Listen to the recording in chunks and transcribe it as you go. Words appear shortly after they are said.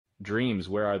Dreams,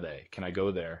 where are they? Can I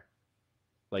go there?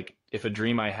 Like, if a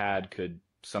dream I had could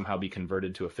somehow be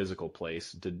converted to a physical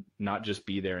place, to not just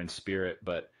be there in spirit,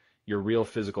 but your real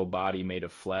physical body made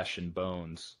of flesh and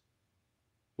bones,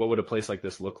 what would a place like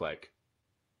this look like?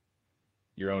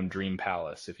 Your own dream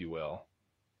palace, if you will.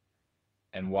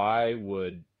 And why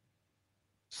would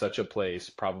such a place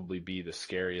probably be the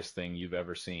scariest thing you've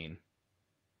ever seen?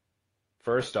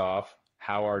 First off,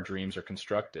 how our dreams are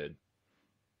constructed,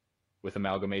 with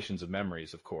amalgamations of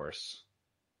memories, of course.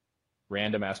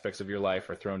 Random aspects of your life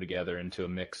are thrown together into a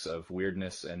mix of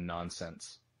weirdness and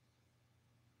nonsense.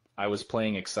 I was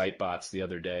playing Excitebots the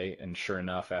other day, and sure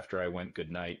enough, after I went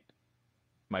goodnight,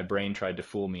 my brain tried to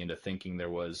fool me into thinking there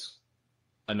was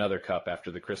another cup after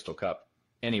the crystal cup.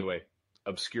 Anyway,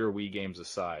 obscure Wii games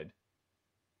aside,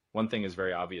 one thing is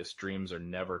very obvious: dreams are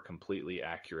never completely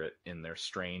accurate in their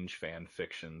strange fan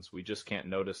fictions. We just can't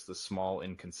notice the small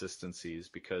inconsistencies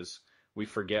because we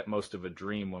forget most of a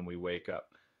dream when we wake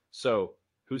up. So,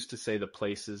 who's to say the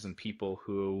places and people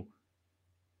who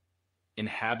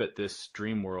inhabit this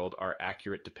dream world are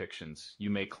accurate depictions? You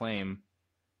may claim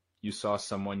you saw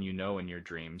someone you know in your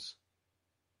dreams,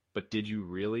 but did you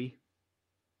really?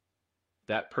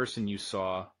 That person you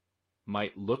saw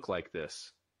might look like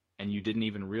this, and you didn't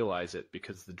even realize it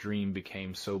because the dream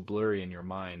became so blurry in your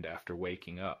mind after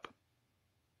waking up.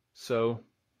 So,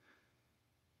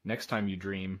 next time you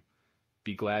dream,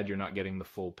 be glad you're not getting the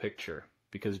full picture,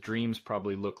 because dreams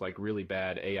probably look like really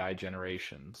bad AI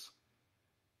generations.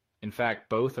 In fact,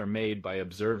 both are made by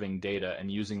observing data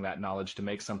and using that knowledge to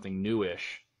make something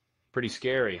newish. Pretty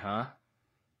scary, huh?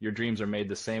 Your dreams are made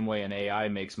the same way an AI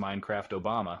makes Minecraft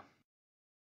Obama.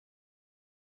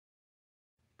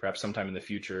 Perhaps sometime in the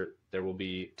future, there will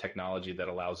be technology that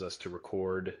allows us to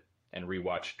record and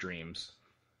rewatch dreams.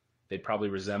 They'd probably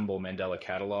resemble Mandela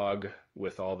Catalog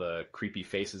with all the creepy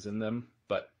faces in them,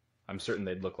 but I'm certain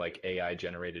they'd look like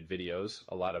AI-generated videos,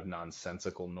 a lot of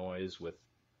nonsensical noise with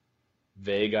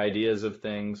vague ideas of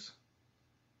things.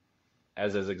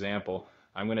 As example,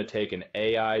 I'm going to take an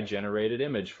AI-generated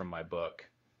image from my book,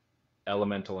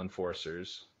 Elemental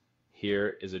Enforcers.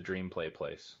 Here is a dream play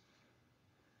place.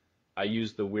 I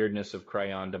used the weirdness of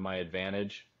Cryon to my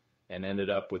advantage and ended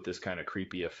up with this kind of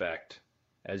creepy effect.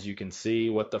 As you can see,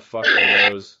 what the fuck are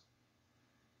those?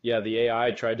 Yeah, the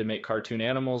AI tried to make cartoon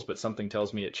animals, but something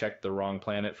tells me it checked the wrong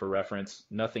planet for reference.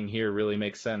 Nothing here really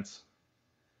makes sense.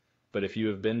 But if you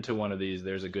have been to one of these,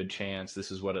 there's a good chance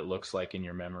this is what it looks like in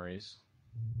your memories.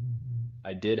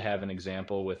 I did have an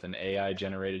example with an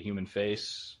AI-generated human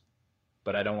face,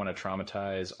 but I don't want to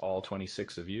traumatize all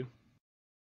 26 of you.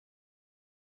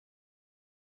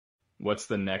 What's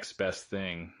the next best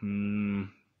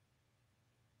thing?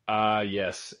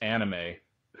 Yes, anime.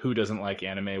 Who doesn't like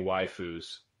anime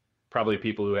waifus? Probably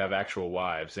people who have actual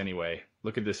wives. Anyway,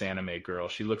 look at this anime girl.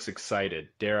 She looks excited.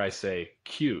 Dare I say,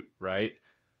 cute, right?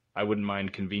 I wouldn't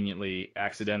mind conveniently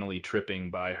accidentally tripping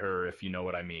by her if you know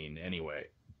what I mean. Anyway,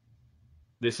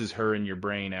 this is her in your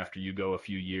brain after you go a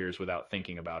few years without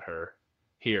thinking about her.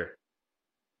 Here,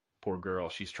 poor girl,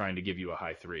 she's trying to give you a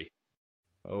high three.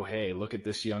 Oh, hey, look at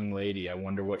this young lady. I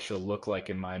wonder what she'll look like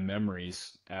in my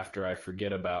memories after I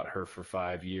forget about her for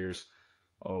 5 years.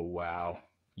 Oh, wow,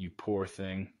 you poor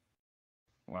thing.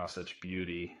 Wow, such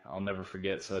beauty. I'll never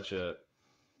forget such a...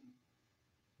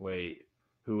 Wait,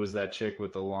 who was that chick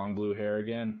with the long blue hair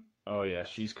again? Oh, yeah,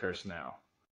 she's cursed now.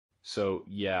 So,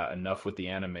 yeah, enough with the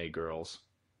anime girls.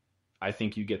 I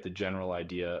think you get the general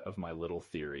idea of my little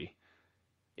theory.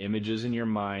 Images in your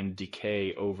mind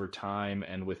decay over time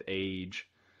and with age.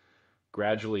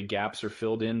 Gradually, gaps are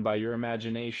filled in by your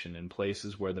imagination in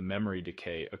places where the memory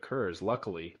decay occurs.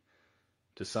 Luckily,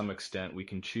 to some extent, we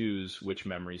can choose which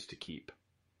memories to keep.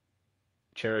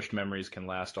 Cherished memories can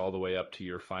last all the way up to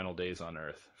your final days on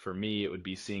Earth. For me, it would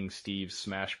be seeing Steve's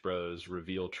Smash Bros.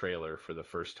 Reveal trailer for the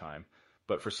first time.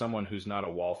 But for someone who's not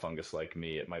a wall fungus like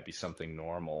me, it might be something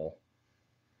normal,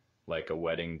 like a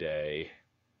wedding day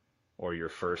or your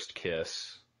first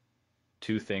kiss.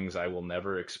 Two things I will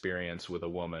never experience with a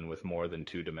woman with more than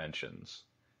 2 dimensions.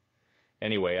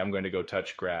 Anyway, I'm going to go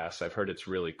touch grass. I've heard it's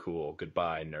really cool.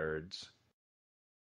 Goodbye, nerds.